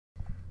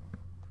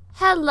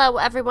Hello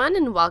everyone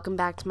and welcome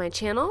back to my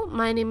channel.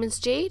 My name is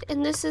Jade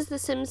and this is The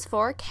Sims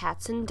 4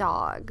 Cats and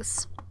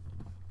Dogs.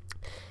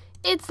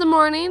 It's the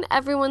morning,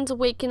 everyone's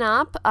waking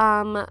up.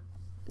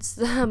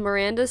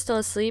 Miranda's still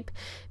asleep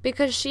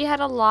because she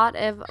had a lot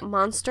of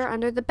monster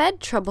under the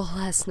bed trouble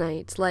last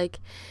night. Like,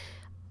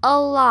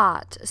 a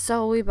lot.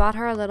 So we bought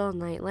her a little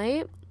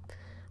nightlight.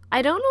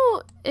 I don't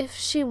know if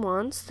she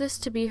wants this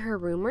to be her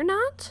room or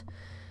not,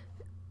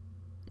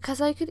 because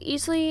I could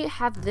easily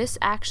have this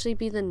actually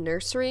be the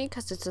nursery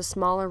because it's a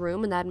smaller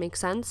room and that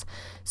makes sense.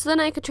 So then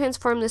I could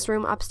transform this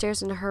room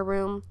upstairs into her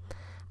room.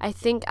 I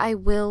think I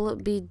will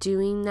be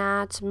doing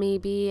that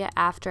maybe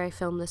after I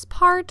film this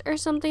part or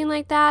something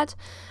like that.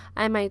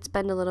 I might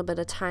spend a little bit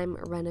of time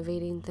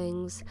renovating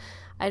things.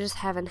 I just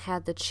haven't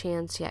had the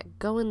chance yet.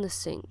 Go in the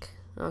sink.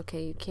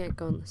 Okay, you can't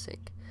go in the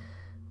sink.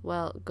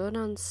 Well, go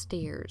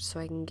downstairs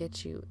so I can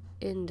get you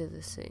into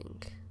the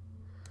sink.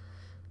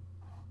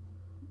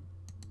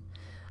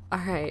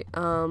 Alright,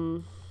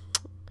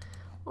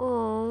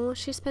 oh,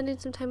 she's spending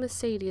some time with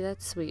Sadie.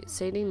 That's sweet.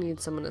 Sadie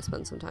needs someone to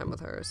spend some time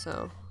with her,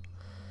 so.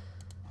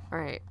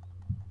 Alright.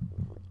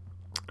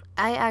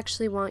 I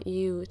actually want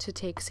you to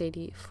take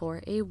Sadie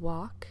for a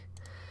walk.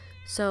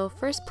 So,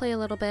 first play a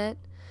little bit,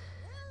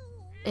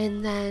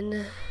 and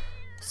then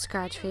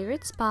scratch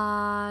favorite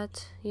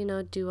spot, you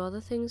know, do all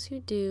the things you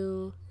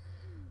do,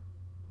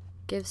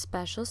 give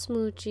special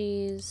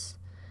smoochies.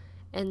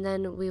 And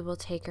then we will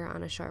take her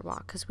on a short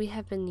walk because we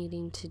have been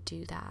needing to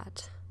do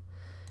that.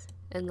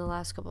 In the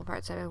last couple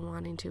parts I've been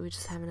wanting to. We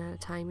just haven't had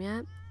time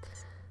yet.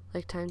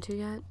 Like time to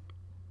yet.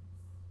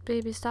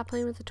 Baby, stop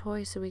playing with the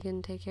toy so we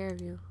can take care of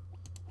you.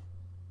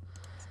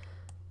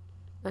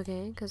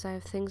 Okay, because I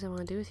have things I want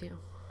to do with you.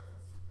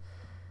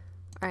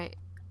 Alright.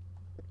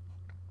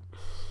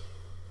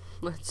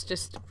 Let's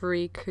just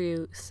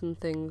recreate some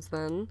things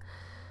then.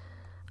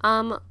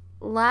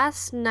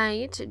 Last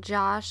night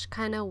Josh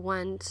kind of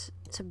went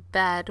to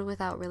bed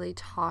without really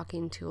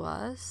talking to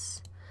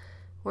us.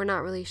 We're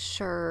not really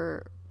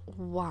sure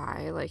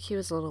why. Like, he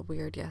was a little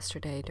weird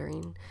yesterday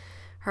during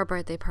her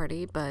birthday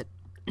party, but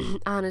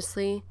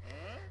honestly,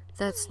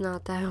 that's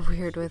not that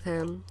weird with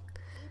him.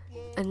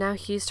 And now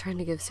he's trying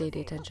to give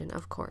Sadie attention.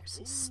 Of course.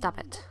 Stop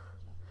it.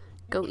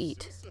 Go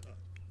eat.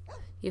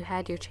 You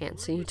had your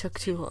chance and you took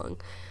too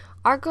long.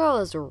 Our girl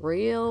is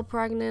real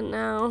pregnant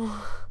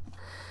now.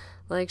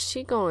 Like,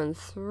 she going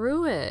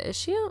through it. Is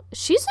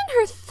she's in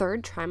her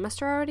third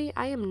trimester already?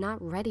 I am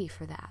not ready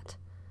for that.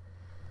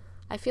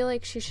 I feel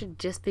like she should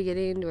just be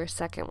getting into her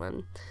second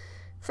one.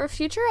 For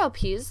future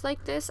LPs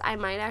like this, I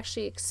might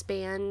actually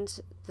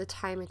expand the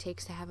time it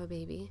takes to have a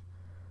baby.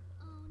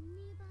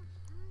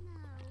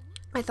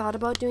 I thought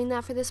about doing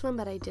that for this one,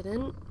 but I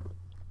didn't.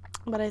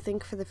 But I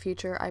think for the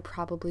future, I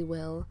probably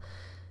will.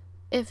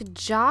 If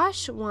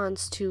Josh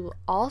wants to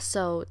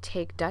also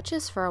take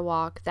Duchess for a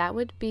walk, that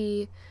would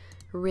be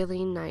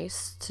really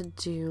nice to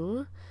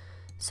do.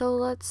 So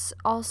let's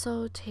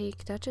also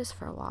take Duchess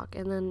for a walk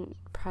and then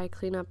probably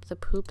clean up the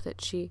poop that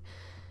she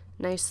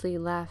nicely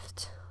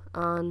left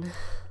on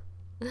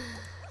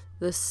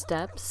the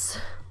steps.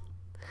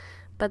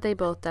 But they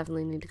both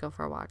definitely need to go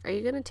for a walk. Are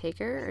you gonna take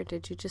her or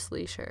did you just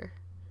leash her?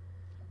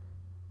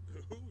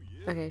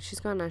 Okay, she's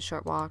going on a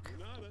short walk.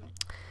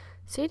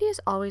 Sadie is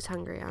always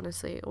hungry,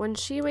 honestly. When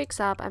she wakes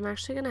up, I'm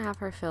actually gonna have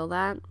her fill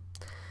that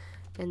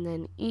and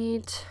then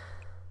eat.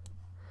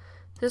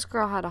 This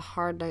girl had a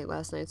hard night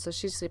last night, so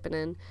she's sleeping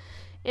in.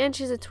 And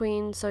she's a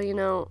tween, so, you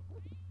know,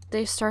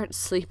 they start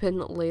sleeping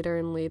later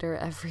and later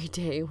every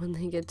day when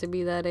they get to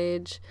be that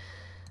age.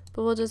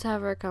 But we'll just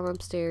have her come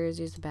upstairs,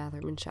 use the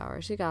bathroom, and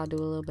shower. She gotta do a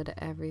little bit of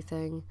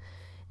everything.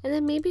 And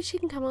then maybe she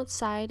can come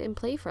outside and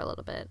play for a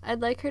little bit.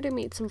 I'd like her to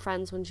meet some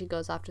friends when she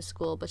goes off to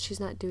school, but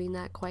she's not doing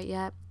that quite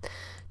yet.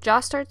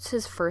 Josh starts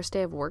his first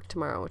day of work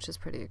tomorrow, which is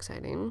pretty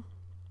exciting.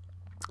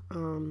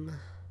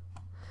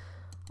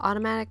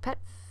 Automatic pet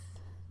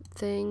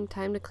thing,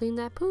 time to clean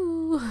that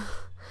poo.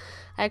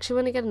 I actually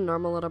want to get a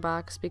normal litter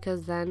box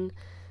because then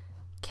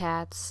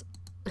dogs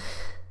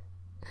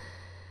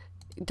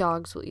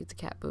will eat the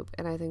cat poop,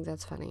 and I think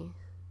that's funny.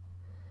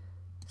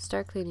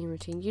 Start cleaning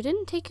routine. You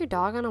didn't take your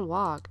dog on a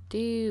walk.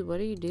 Dude, what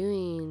are you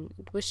doing?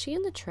 Was she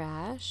in the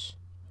trash?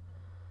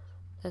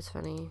 That's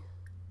funny.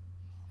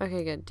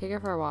 Okay, good. Take her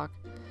for a walk.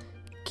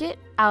 Get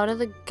out of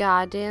the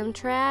goddamn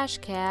trash,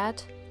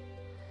 cat.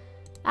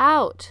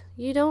 Out.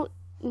 You don't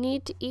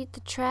need to eat the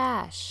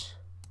trash.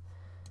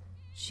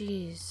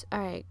 Jeez.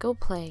 Alright, go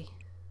play.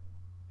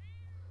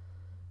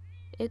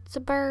 It's a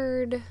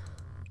bird.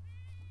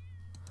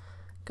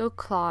 Go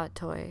claw a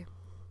toy.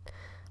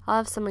 I'll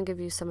have someone give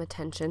you some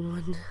attention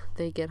when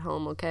they get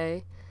home,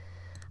 okay?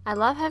 I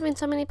love having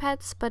so many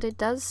pets, but it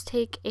does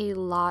take a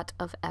lot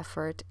of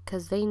effort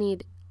because they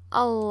need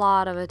a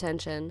lot of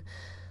attention.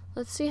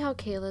 Let's see how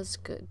Kayla's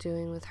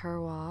doing with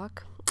her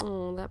walk.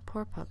 Oh, that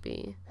poor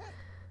puppy.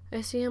 I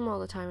see him all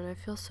the time and I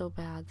feel so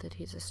bad that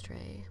he's a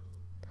stray.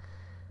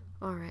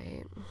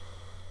 Alright.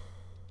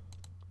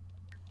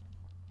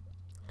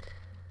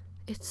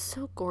 It's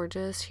so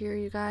gorgeous here,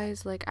 you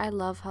guys. Like, I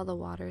love how the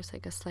water is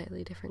like a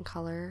slightly different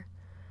color.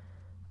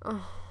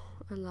 Oh,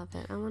 I love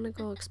it. I want to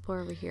go explore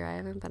over here. I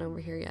haven't been over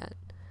here yet.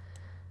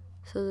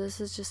 So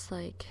this is just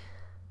like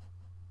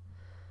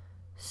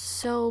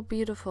so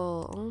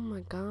beautiful. Oh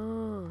my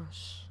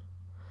gosh.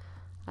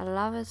 I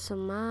love it so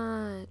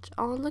much.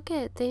 Oh, look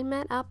it. They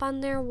met up on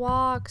their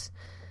walks.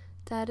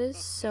 That is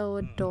so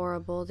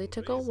adorable. They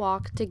took a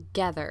walk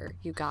together,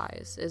 you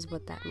guys, is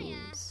what that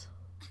means.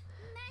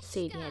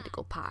 Sadie had to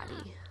go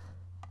potty.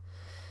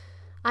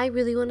 I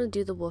really want to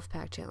do the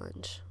Wolfpack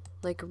challenge.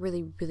 Like,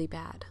 really, really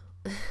bad.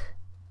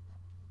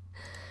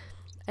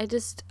 I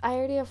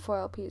already have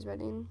 4 LPs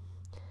running.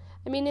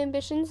 I mean,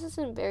 Ambitions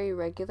isn't very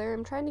regular.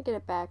 I'm trying to get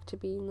it back to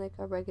being, like,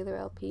 a regular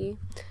LP.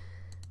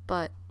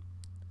 But,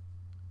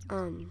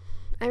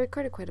 I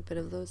recorded quite a bit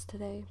of those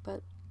today,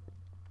 but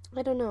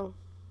I don't know.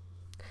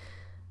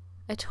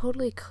 I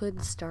totally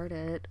could start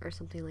it or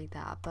something like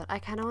that, but I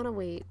kind of want to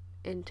wait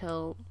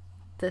until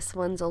this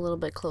one's a little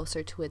bit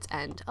closer to its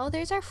end. Oh,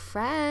 there's our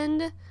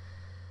friend.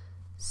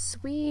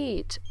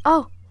 Sweet.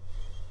 Oh,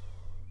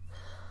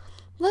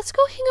 let's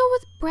go hang out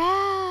with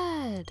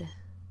Brad.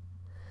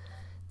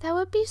 That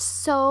would be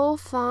so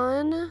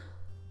fun.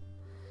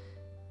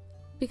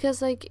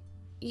 Because, like,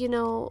 you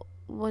know,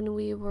 when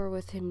we were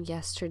with him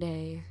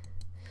yesterday,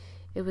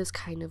 it was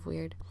kind of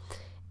weird.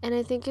 And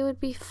I think it would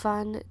be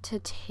fun to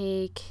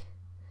take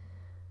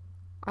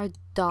our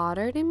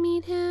daughter to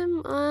meet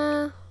him.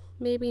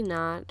 Maybe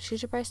not. She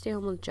should probably stay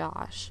home with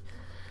Josh.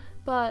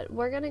 But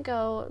we're going to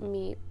go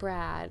meet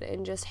Brad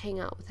and just hang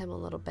out with him a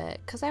little bit.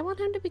 Because I want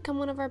him to become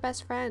one of our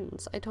best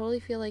friends. I totally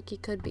feel like he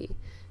could be.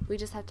 We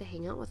just have to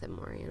hang out with him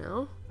more, you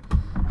know?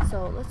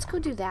 So let's go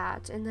do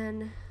that. And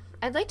then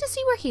I'd like to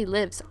see where he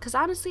lives. Because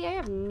honestly, I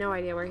have no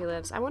idea where he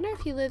lives. I wonder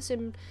if he lives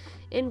in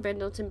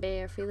Brindleton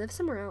Bay or if he lives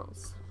somewhere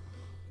else.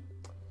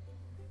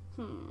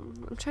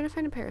 I'm trying to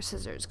find a pair of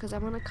scissors because I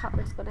want to cut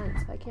my split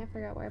ends, but I can't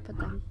figure out where I put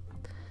them.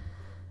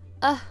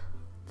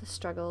 The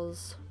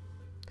struggles.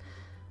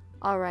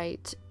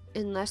 Alright,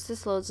 unless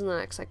this loads in the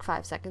next like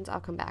 5 seconds, I'll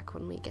come back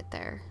when we get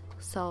there.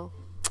 So,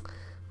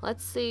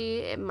 let's see.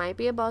 It might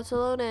be about to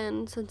load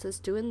in since it's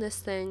doing this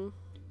thing.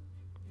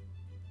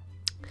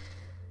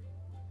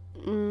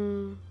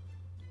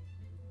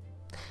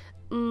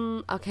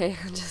 Okay,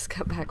 I'll just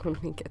come back when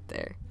we get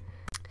there.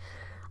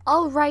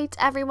 Alright,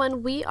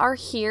 everyone, we are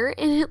here,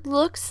 and it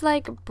looks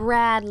like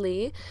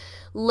Bradley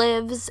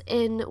lives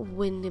in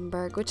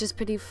Windenburg, which is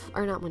pretty,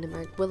 or not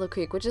Windenburg, Willow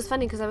Creek, which is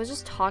funny because I was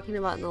just talking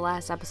about in the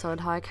last episode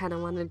how I kind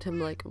of wanted to,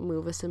 like,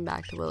 move us in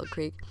back to Willow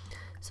Creek.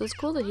 So it's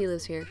cool that he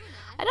lives here.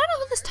 I don't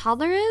know who this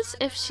toddler is,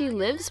 if she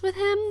lives with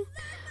him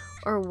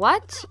or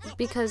what,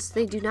 because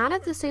they do not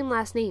have the same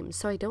last name,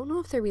 so I don't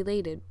know if they're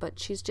related, but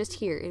she's just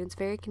here, and it's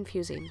very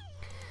confusing.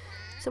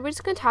 So we're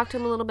just going to talk to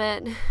him a little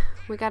bit.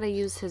 We got to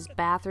use his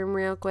bathroom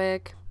real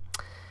quick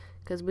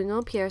because we're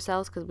going to pee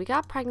ourselves because we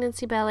got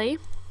pregnancy belly.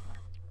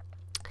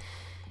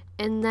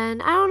 And then,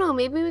 I don't know,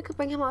 maybe we could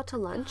bring him out to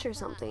lunch or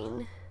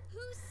something.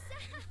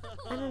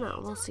 I don't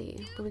know, we'll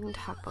see. But we can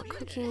talk about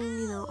cooking,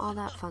 you know, all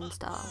that fun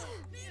stuff.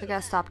 I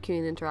got to stop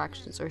queuing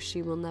interactions or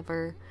she will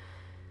never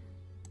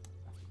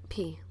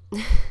pee.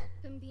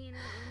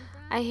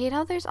 I hate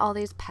how there's all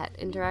these pet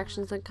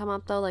interactions that come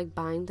up though, like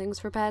buying things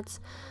for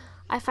pets.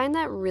 I find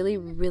that really,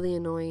 really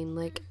annoying.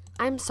 Like,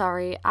 I'm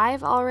sorry,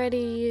 I've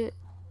already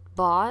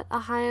bought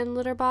a high-end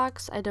litter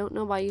box. I don't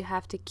know why you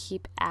have to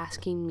keep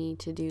asking me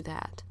to do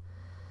that.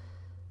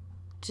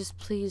 Just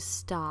please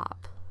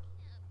stop.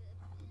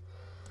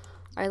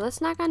 Alright, let's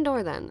knock on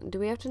door then. Do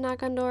we have to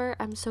knock on door?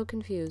 I'm so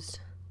confused.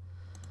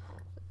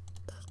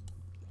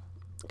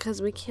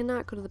 Because we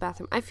cannot go to the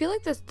bathroom. I feel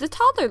like the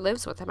toddler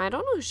lives with him. I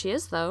don't know who she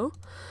is, though.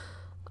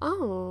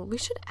 Oh, we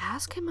should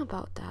ask him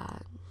about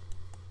that.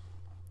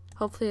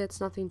 Hopefully it's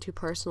nothing too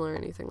personal or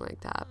anything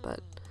like that, but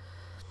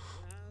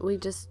we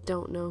just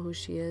don't know who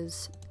she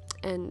is.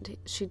 And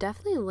she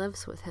definitely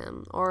lives with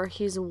him, or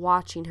he's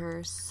watching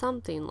her,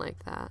 something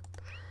like that.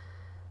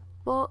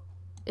 Well,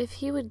 if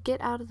he would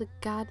get out of the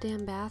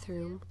goddamn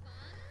bathroom,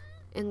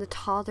 and the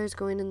toddler's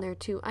going in there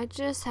too. I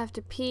just have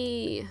to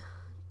pee.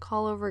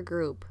 Call over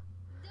group.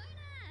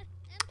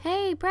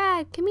 Hey,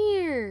 Brad, come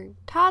here.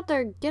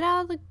 Toddler, get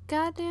out of the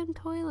goddamn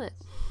toilet.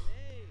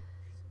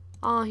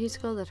 Oh, he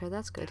scolded her.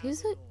 That's good.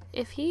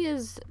 If he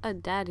is a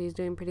dad, he's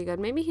doing pretty good.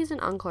 Maybe he's an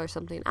uncle or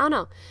something. I don't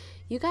know.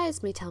 You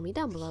guys may tell me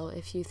down below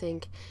if you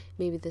think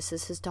maybe this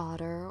is his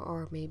daughter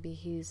or maybe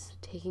he's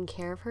taking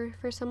care of her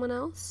for someone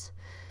else,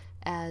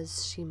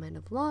 as she might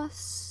have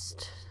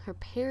lost her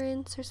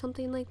parents or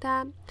something like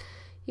that.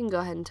 You can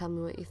go ahead and tell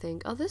me what you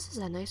think. Oh, this is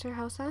a nicer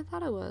house than I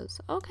thought it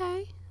was.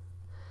 Okay.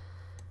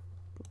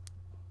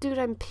 Dude,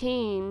 I'm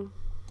peeing.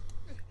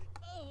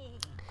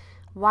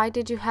 Why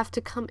did you have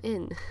to come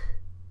in?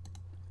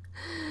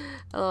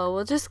 Oh,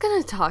 we're just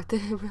gonna talk to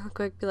him real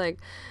quick. Be like,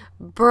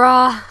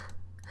 bruh,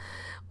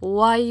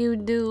 why you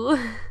do?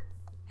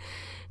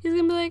 He's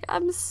gonna be like,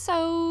 I'm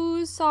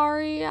so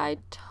sorry. I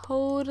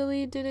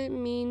totally didn't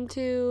mean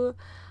to.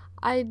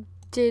 I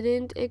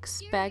didn't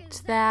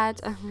expect that.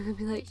 I'm gonna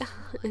be like,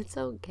 it's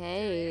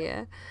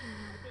okay.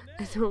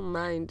 I don't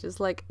mind. Just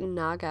like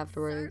knock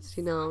afterwards.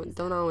 You know,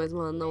 don't always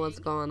want to know what's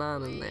going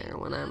on in there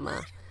when I'm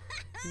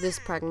this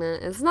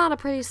pregnant. It's not a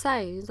pretty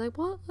sight. He's like,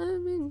 what? I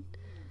mean,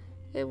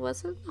 it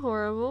wasn't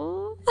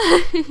horrible.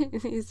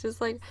 He's just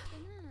like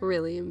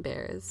really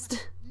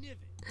embarrassed.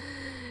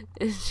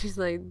 And she's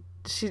like,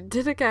 she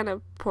did a kind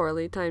of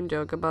poorly timed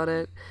joke about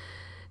it.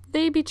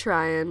 They be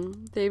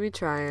trying. They be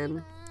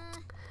trying.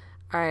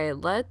 Alright,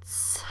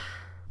 let's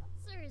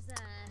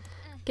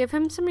give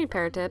him some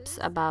repair tips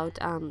about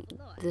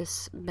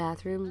this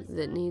bathroom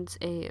that needs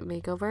a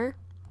makeover.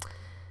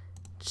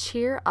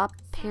 Cheer up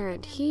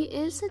parent. He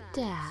is a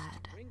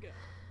dad.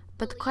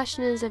 But the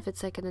question is if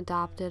it's like an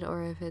adopted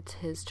or if it's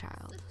his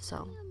child.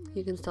 So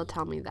you can still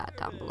tell me that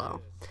down below.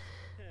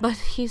 But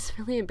he's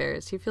really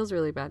embarrassed. He feels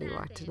really bad he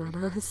walked in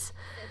on us.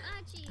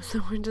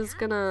 So we're just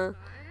gonna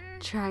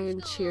try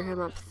and cheer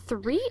him up.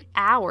 3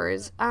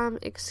 hours?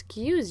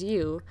 Excuse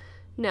you.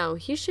 No,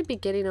 he should be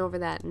getting over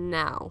that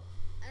now.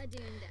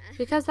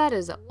 Because that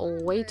is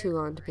way too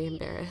long to be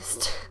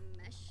embarrassed.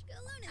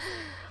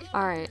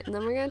 Alright, and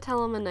then we're gonna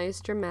tell him a nice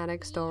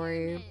dramatic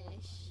story.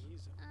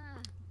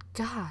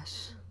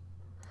 Gosh.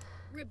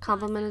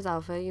 Compliment his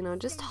outfit, you know,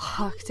 just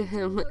talk to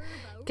him.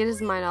 Get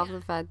his mind off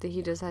the fact that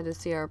he just had to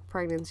see our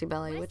pregnancy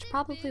belly, which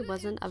probably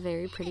wasn't a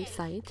very pretty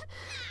sight.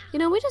 You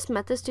know, we just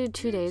met this dude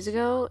 2 days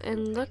ago,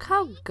 and look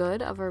how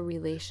good of a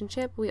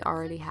relationship we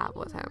already have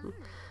with him.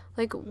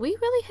 Like, we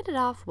really hit it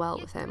off well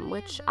with him,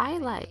 which I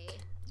like.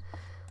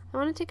 I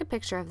want to take a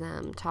picture of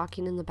them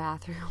talking in the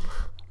bathroom.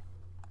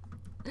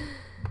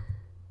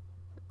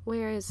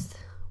 Where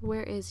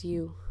is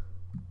you?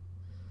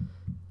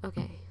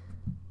 Okay.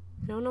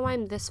 I don't know why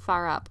I'm this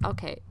far up.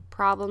 Okay.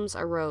 Problems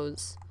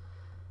arose.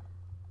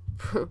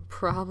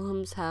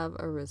 Problems have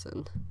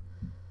arisen.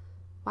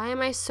 Why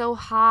am I so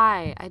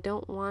high? I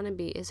don't want to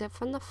be. Is it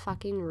from the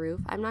fucking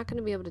roof? I'm not going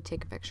to be able to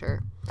take a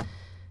picture.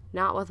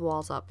 Not with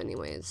walls up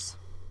anyways.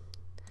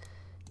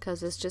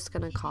 Because it's just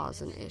going to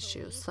cause an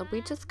issue. So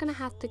we're just going to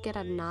have to get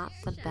a not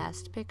the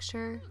best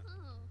picture.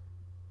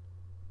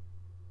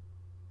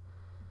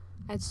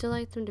 I'd still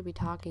like them to be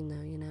talking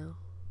though, you know.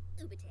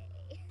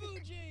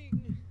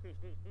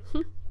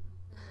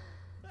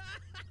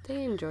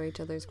 They enjoy each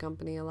other's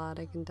company a lot,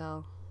 I can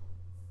tell.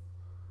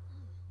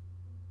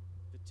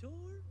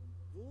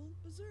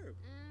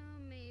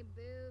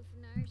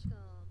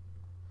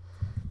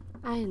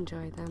 I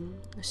enjoy them.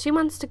 She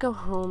wants to go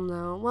home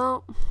though.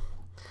 Well,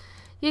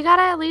 you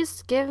gotta at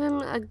least give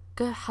him a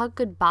good hug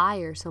goodbye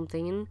or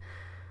something.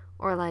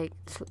 Or like,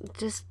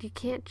 just, you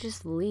can't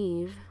just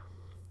leave.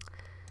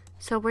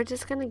 So we're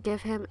just gonna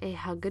give him a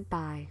hug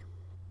goodbye.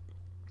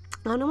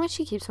 I don't know why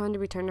she keeps wanting to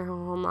return to her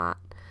home lot.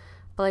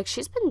 But like,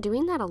 she's been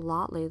doing that a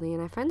lot lately,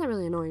 and I find that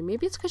really annoying.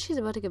 Maybe it's because she's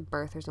about to give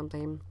birth or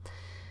something.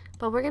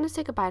 But we're gonna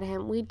say goodbye to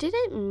him. We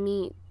didn't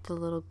meet the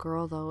little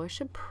girl though. I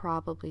should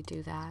probably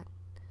do that.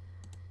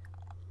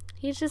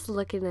 He's just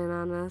looking in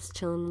on us,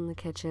 chilling in the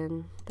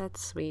kitchen.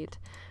 That's sweet.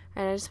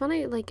 Alright, I just want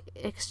to like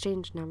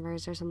exchange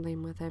numbers or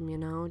something with him, you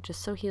know,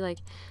 just so he like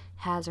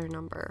has our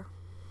number.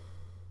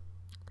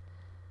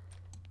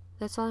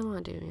 That's all I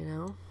want to do, you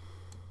know.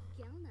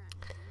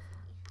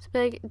 It's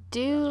like,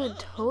 dude,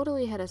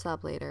 totally hit us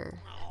up later.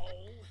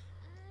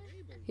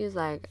 He's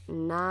like,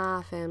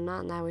 nah, fam,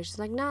 not in that way. She's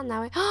like, not in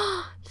that way.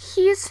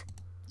 He's...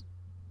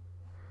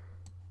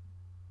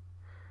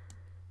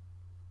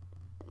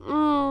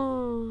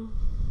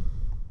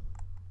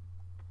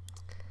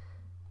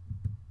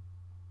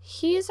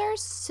 He's our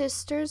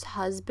sister's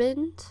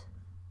husband.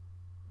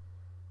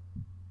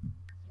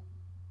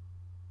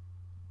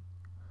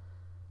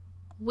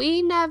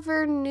 We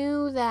never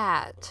knew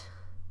that.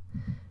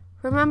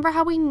 Remember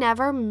how we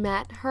never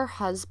met her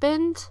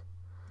husband?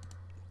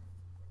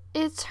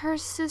 It's her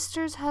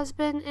sister's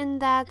husband,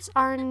 and that's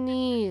our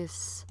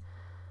niece.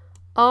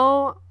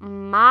 Oh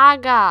my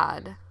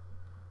God.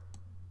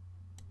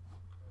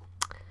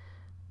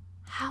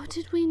 How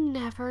did we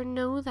never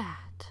know that?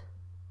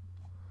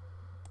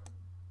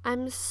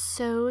 I'm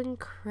so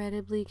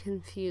incredibly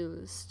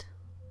confused.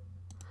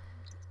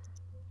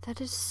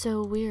 That is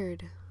so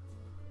weird.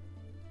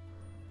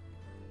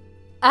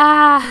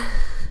 Ah.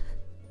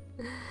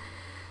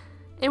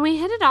 And we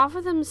hit it off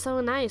with him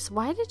so nice.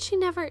 Why did she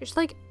never,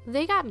 like,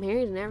 they got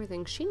married and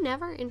everything. She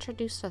never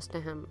introduced us to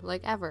him,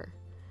 like, ever.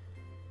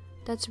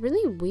 That's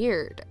really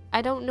weird.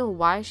 I don't know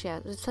why she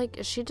has. It's like,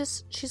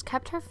 she's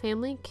kept her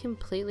family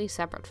completely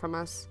separate from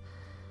us.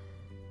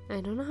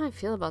 I don't know how I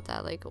feel about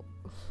that. Like,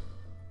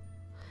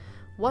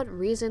 what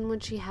reason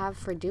would she have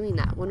for doing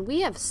that when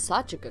we have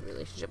such a good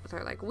relationship with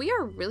her? Like, we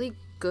are really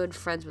good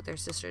friends with their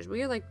sisters.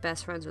 We are like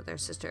best friends with their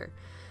sister.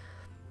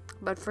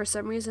 But for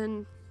some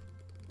reason,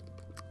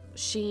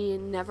 she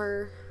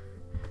never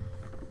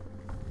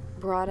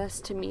brought us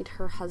to meet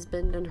her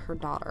husband and her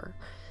daughter.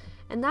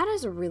 And that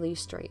is really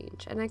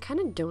strange. And I kind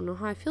of don't know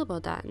how I feel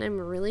about that. And I'm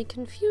really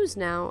confused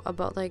now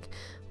about, like,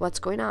 what's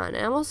going on.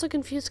 And I'm also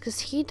confused because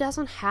he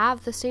doesn't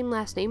have the same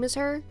last name as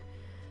her.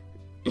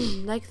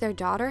 Like, their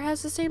daughter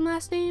has the same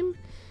last name,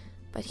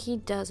 but he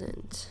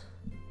doesn't.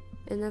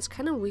 And that's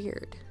kind of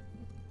weird.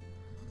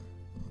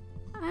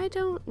 I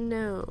don't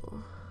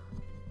know.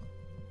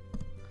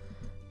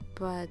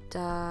 But,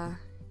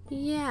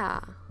 yeah.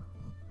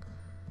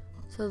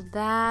 So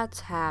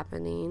that's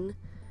happening.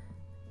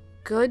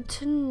 Good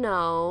to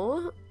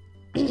know.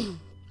 I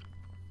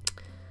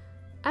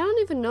don't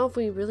even know if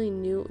we really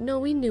knew. No,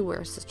 we knew where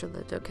our sister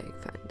lived. Okay,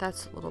 fine.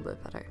 That's a little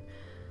bit better.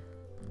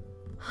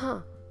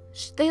 Huh.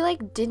 They,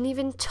 like, didn't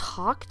even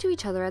talk to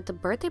each other at the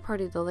birthday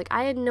party, though. Like,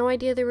 I had no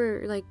idea they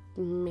were, like,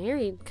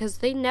 married. Because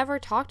they never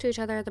talked to each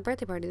other at the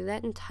birthday party.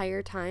 That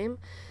entire time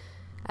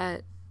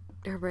at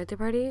her birthday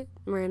party,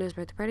 Miranda's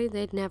birthday party,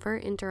 they'd never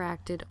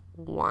interacted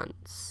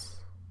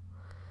once.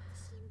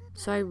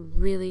 So I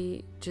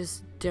really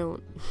just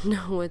don't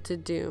know what to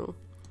do.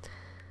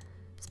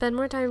 Spend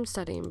more time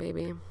studying,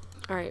 baby.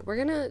 Alright, we're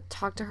gonna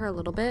talk to her a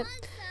little bit.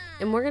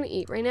 And we're gonna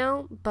eat right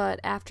now. But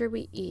after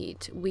we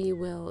eat, we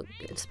will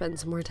spend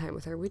some more time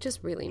with her. We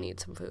just really need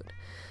some food.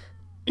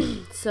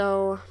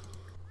 So,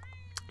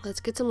 let's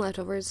get some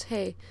leftovers.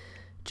 Hey,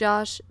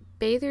 Josh,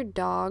 bathe your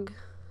dog,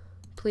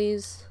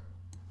 please.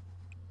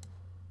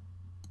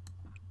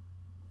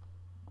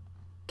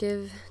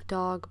 Give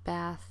dog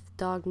bath.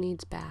 Dog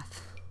needs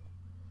bath.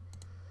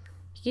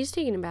 He's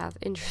taking a bath.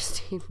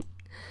 Interesting.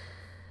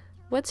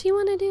 What's he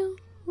want to do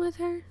with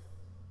her?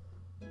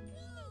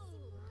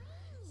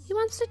 He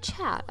wants to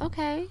chat.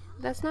 Okay,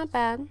 that's not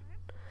bad.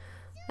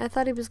 I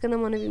thought he was going to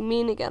want to be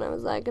mean again. I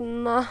was like,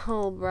 no,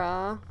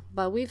 bruh.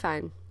 But we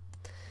fine.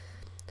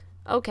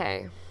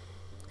 Okay.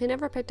 He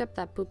never picked up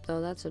that poop,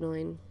 though. That's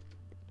annoying.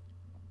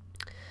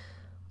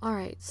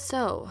 Alright,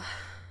 so.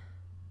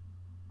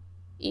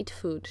 Eat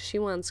food. She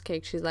wants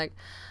cake. She's like,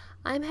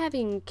 I'm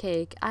having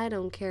cake. I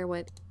don't care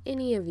what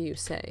any of you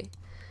say.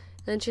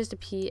 And then she has to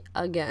pee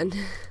again.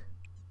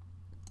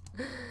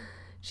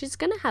 She's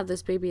gonna have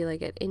this baby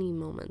like at any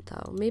moment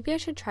though. Maybe I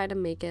should try to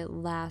make it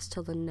last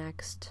till the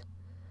next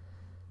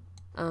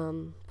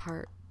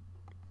part.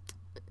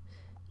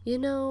 You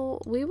know,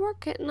 we were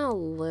getting a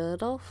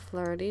little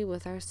flirty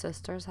with our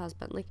sister's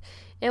husband. Like,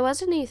 it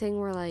wasn't anything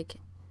where like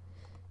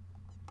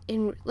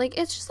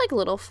it's just like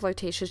little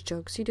flirtatious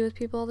jokes you do with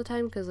people all the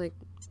time, because like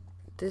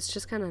it's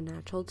just kind of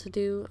natural to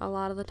do a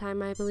lot of the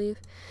time, I believe.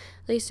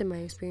 At least in my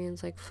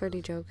experience, like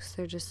flirty jokes,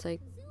 they're just like,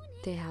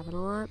 they happen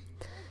a lot.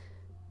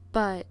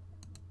 But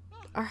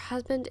our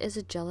husband is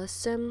a jealous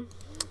sim,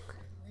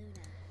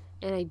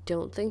 and I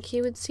don't think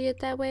he would see it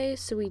that way,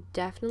 so we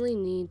definitely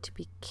need to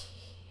be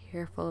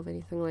careful of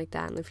anything like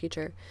that in the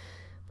future.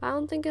 But I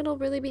don't think it'll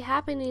really be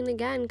happening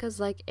again, because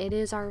like it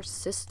is our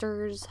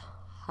sister's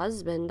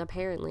husband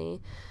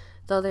apparently,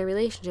 though their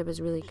relationship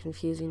is really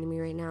confusing to me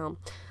right now.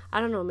 I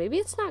don't know, maybe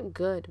it's not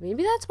good.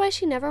 Maybe that's why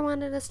she never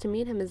wanted us to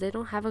meet him, is they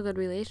don't have a good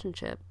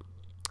relationship.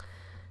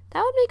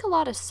 That would make a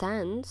lot of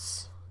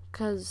sense,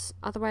 because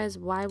otherwise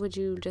why would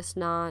you just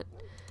not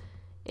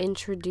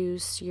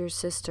introduce your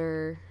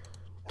sister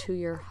to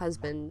your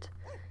husband?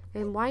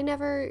 And why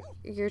never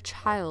your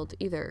child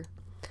either?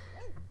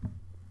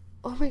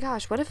 Oh my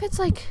gosh, what if it's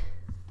like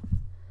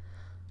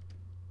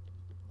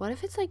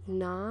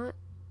not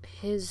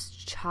his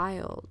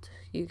child,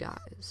 you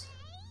guys?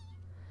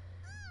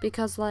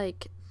 Because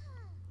like,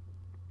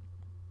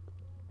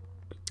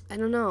 I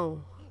don't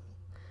know,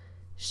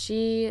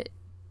 she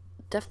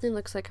definitely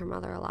looks like her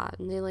mother a lot,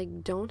 and they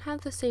like don't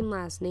have the same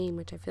last name,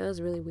 which I feel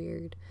is really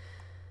weird.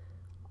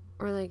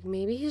 Or like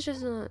maybe he's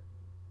just not,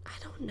 I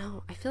don't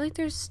know, I feel like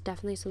there's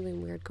definitely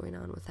something weird going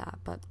on with that,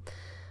 but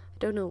I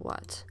don't know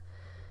what.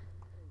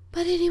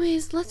 But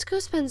anyways, let's go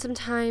spend some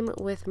time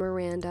with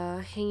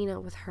Miranda, hanging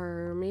out with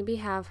her, maybe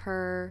have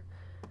her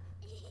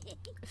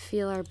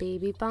feel our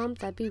baby bump.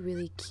 That'd be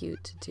really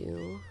cute to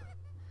do.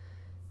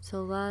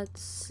 So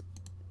let's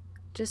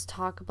just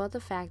talk about the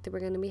fact that we're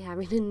going to be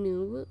having a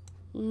new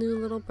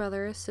little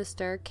brother or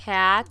sister.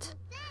 Cat,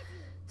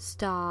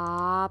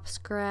 stop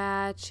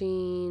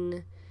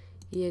scratching.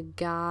 You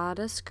got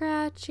a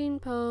scratching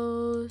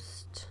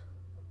post.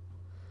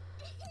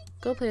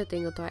 Go play with the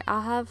Dingle toy.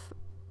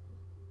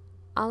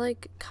 I'll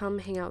like come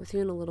hang out with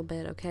you in a little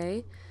bit,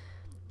 okay?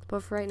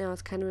 But for right now,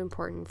 it's kind of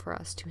important for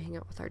us to hang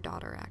out with our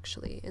daughter,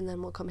 actually. And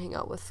then we'll come hang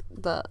out with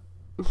the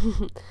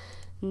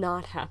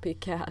not happy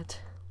cat.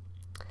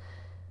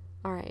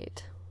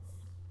 Alright.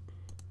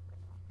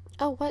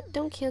 Oh, what?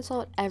 Don't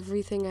cancel out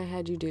everything I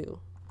had you do.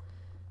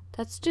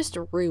 That's just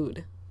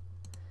rude.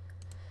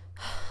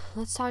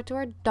 Let's talk to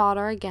our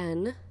daughter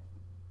again.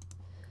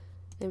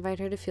 Invite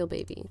her to feel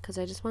baby, because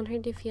I just want her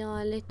to feel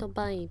a little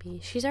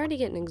baby. She's already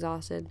getting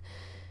exhausted.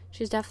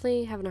 She's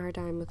definitely having a hard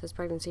time with this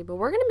pregnancy, but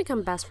we're going to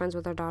become best friends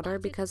with our daughter,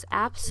 because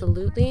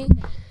absolutely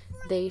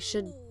they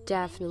should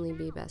definitely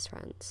be best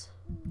friends.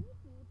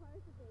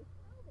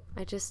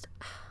 I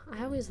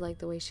always like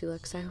the way she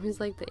looks. I always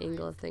like the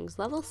angle of things.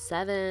 Level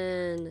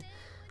 7.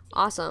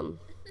 Awesome.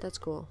 That's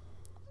cool.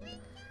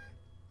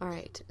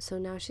 Alright, so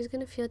now she's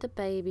going to feel the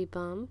baby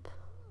bump,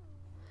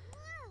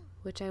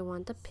 which I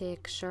want the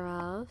picture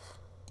of.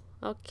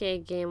 Okay,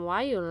 game,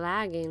 why are you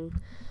lagging?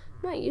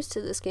 I'm not used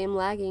to this game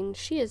lagging.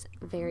 She is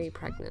very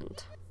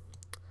pregnant.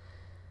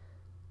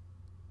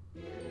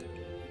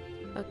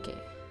 Okay.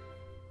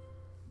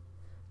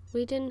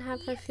 We didn't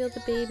have her feel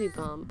the baby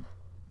bump.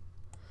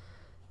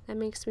 That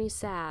makes me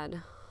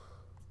sad.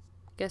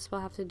 Guess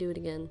we'll have to do it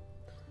again.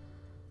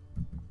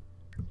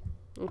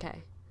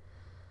 Okay.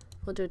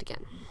 We'll do it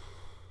again.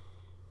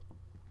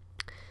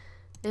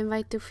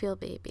 Invite to feel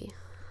baby.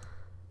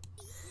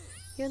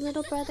 Your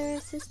little brother or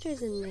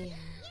sister's in there.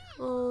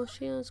 Oh,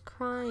 she was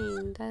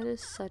crying. That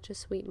is such a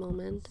sweet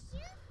moment.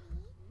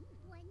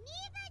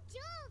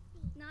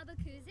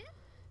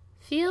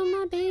 Feel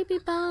my baby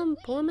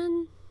bump,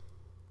 woman.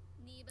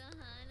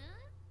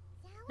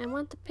 I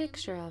want the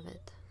picture of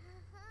it.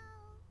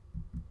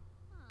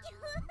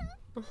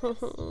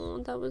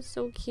 Oh, that was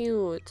so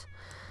cute.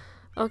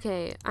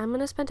 Okay, I'm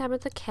gonna spend time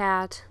with the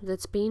cat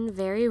that's being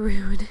very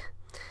rude.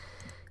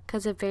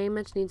 Because it very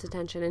much needs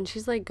attention. And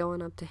she's like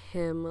going up to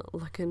him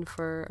looking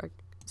for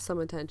some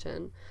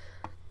attention.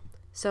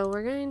 So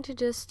we're going to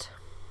just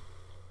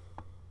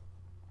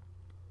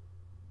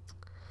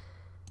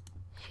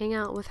hang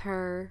out with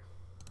her.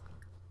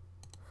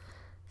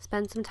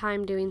 Spend some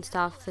time doing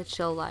stuff that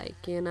she'll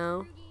like, you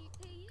know?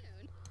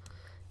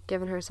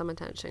 Giving her some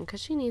attention.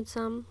 Because she needs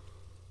some.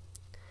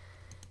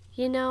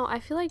 You know, I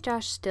feel like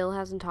Josh still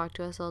hasn't talked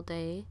to us all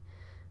day.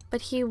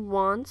 But he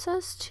wants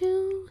us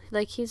to.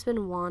 Like, he's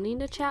been wanting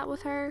to chat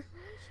with her.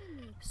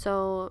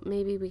 So,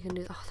 maybe we can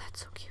do... Oh,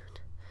 that's so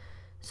cute.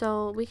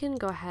 So, we can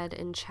go ahead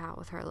and chat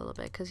with her a little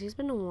bit. Because he's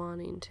been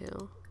wanting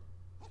to.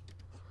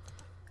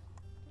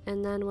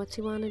 And then, what's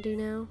he want to do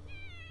now?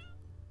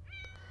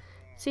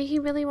 See, he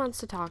really wants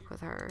to talk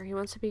with her. He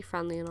wants to be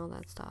friendly and all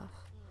that stuff.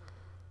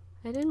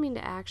 I didn't mean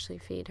to actually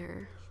feed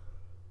her.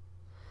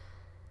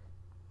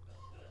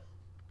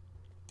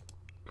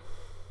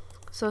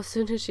 So as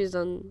soon as she's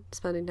done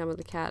spending time with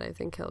the cat, I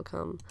think he'll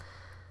come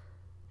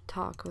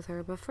talk with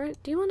her. But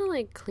first, do you want to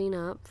like clean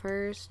up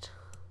first?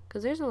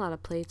 Because there's a lot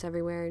of plates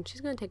everywhere and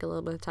she's going to take a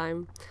little bit of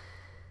time.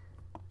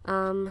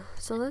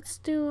 So let's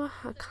do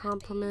a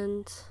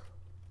compliment.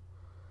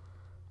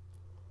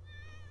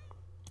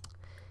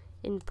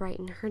 And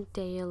brighten her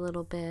day a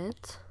little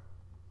bit.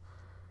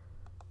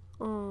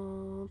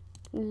 Oh,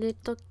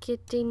 little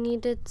kitty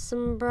needed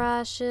some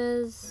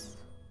brushes.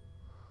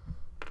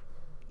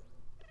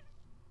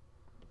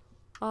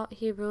 Oh,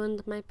 he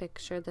ruined my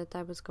picture that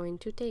I was going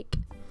to take.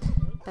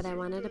 But I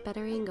wanted a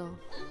better angle.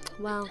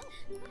 Well,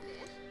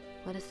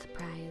 what a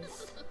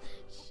surprise.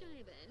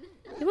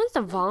 He wants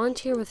to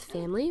volunteer with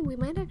family? We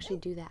might actually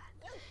do that.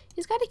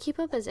 He's got to keep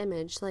up his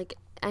image. Like,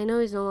 I know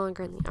he's no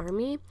longer in the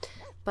army,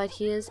 but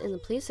he is in the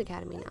police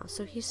academy now.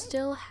 So he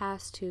still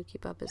has to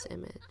keep up his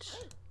image.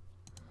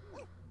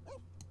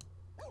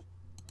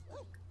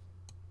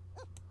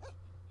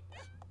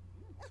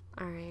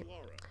 Alright.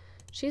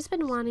 She's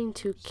been wanting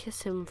to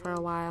kiss him for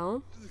a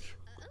while.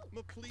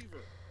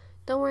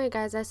 Don't worry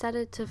guys, I set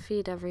it to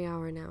feed every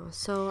hour now.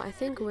 So I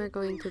think we're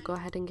going to go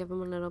ahead and give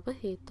him a little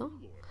besito.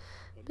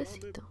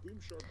 Besito.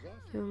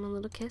 Give him a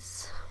little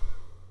kiss.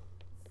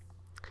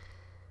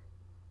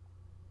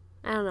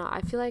 I don't know, I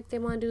feel like they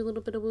want to do a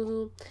little bit of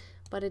woohoo,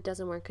 but it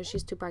doesn't work because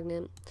she's too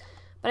pregnant.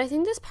 But I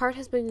think this part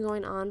has been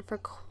going on for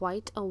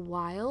quite a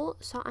while,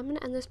 so I'm going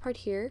to end this part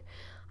here.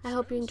 I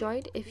hope you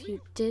enjoyed. If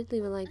you did,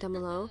 leave a like down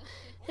below.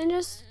 And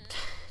just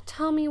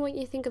tell me what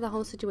you think of the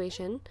whole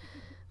situation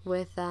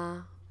with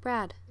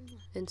Brad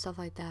and stuff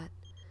like that.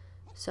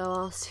 So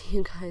I'll see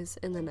you guys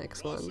in the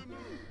next one.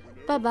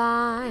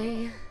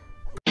 Bye-bye.